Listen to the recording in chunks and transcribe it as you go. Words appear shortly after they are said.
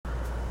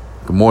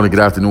Good morning, good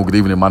afternoon, good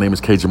evening. My name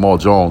is K. Jamal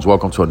Jones.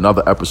 Welcome to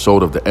another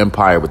episode of The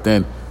Empire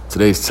Within.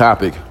 Today's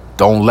topic,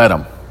 don't let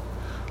them.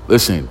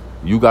 Listen,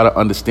 you got to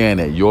understand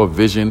that your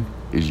vision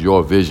is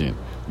your vision.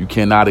 You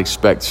cannot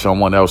expect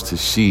someone else to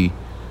see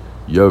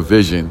your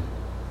vision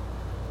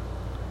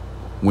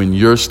when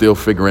you're still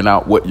figuring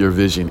out what your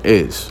vision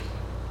is.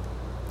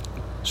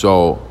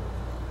 So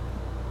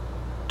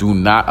do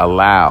not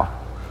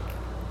allow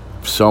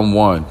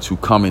someone to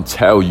come and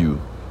tell you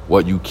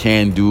what you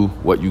can do,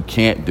 what you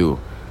can't do.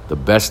 The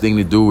best thing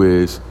to do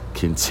is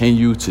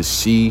continue to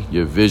see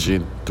your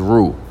vision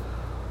through.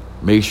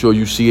 Make sure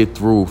you see it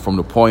through from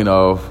the point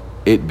of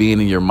it being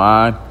in your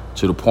mind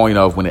to the point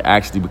of when it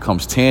actually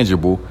becomes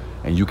tangible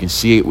and you can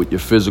see it with your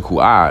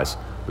physical eyes.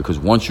 Because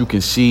once you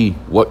can see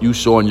what you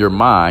saw in your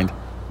mind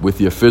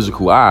with your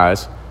physical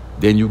eyes,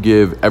 then you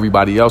give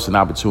everybody else an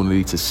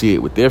opportunity to see it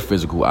with their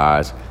physical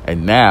eyes.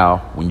 And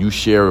now when you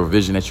share a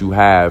vision that you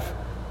have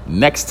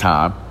next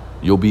time,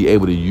 you'll be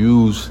able to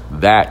use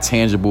that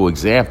tangible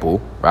example,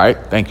 right?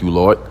 Thank you,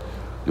 Lord.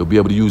 You'll be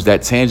able to use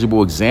that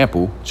tangible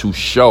example to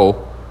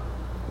show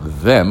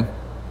them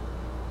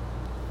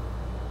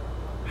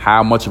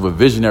how much of a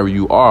visionary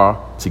you are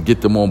to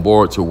get them on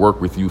board to work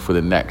with you for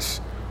the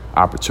next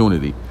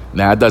opportunity.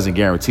 Now, it doesn't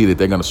guarantee that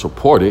they're going to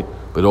support it,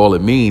 but all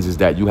it means is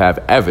that you have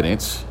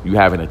evidence, you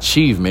have an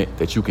achievement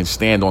that you can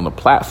stand on the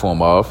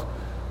platform of,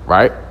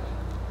 right?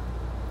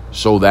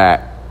 So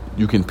that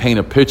you can paint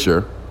a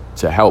picture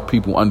to help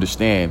people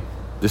understand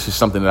this is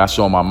something that I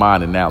saw in my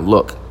mind, and now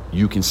look,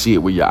 you can see it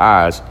with your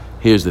eyes.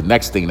 Here's the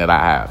next thing that I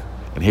have,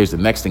 and here's the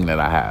next thing that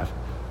I have.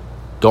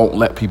 Don't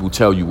let people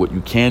tell you what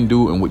you can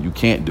do and what you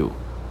can't do.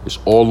 It's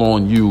all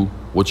on you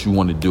what you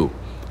want to do.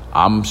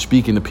 I'm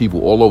speaking to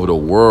people all over the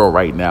world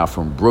right now,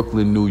 from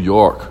Brooklyn, New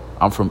York.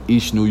 I'm from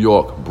East New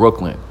York,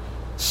 Brooklyn.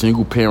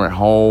 Single parent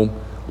home,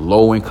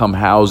 low income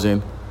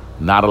housing,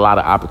 not a lot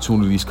of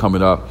opportunities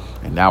coming up.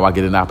 And now I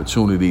get an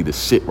opportunity to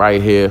sit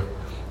right here,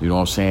 you know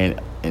what I'm saying,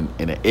 in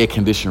an air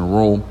conditioned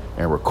room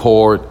and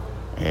record.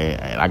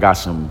 And I got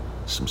some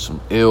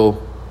ill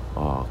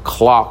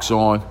clocks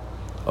on,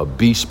 a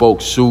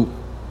bespoke suit,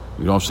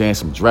 you know what I'm saying,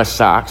 some dress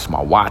socks.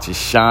 My watch is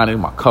shining,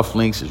 my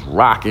cufflinks is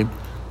rocking,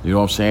 you know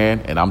what I'm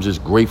saying. And I'm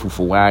just grateful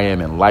for where I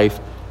am in life.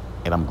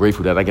 And I'm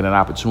grateful that I get an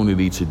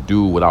opportunity to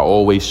do what I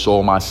always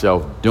saw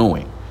myself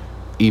doing,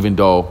 even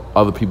though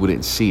other people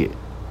didn't see it.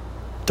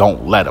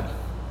 Don't let them.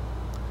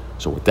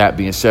 So with that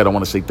being said, I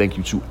want to say thank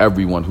you to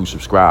everyone who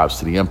subscribes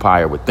to The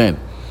Empire Within.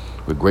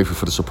 We're grateful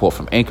for the support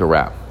from Anchor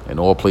App and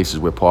all places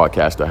where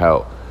podcasts are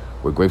held.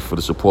 We're grateful for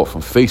the support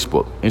from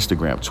Facebook,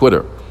 Instagram,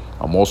 Twitter.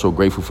 I'm also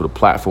grateful for the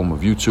platform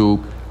of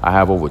YouTube. I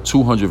have over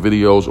 200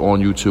 videos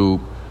on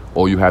YouTube.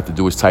 All you have to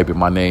do is type in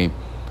my name,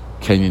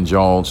 Kenyon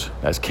Jones.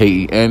 That's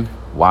Kenyon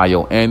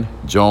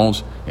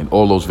Jones, and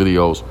all those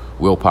videos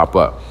will pop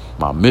up.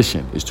 My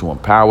mission is to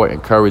empower,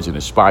 encourage, and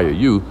inspire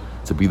you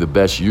to be the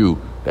best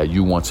you that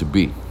you want to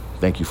be.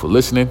 Thank you for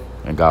listening,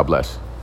 and God bless.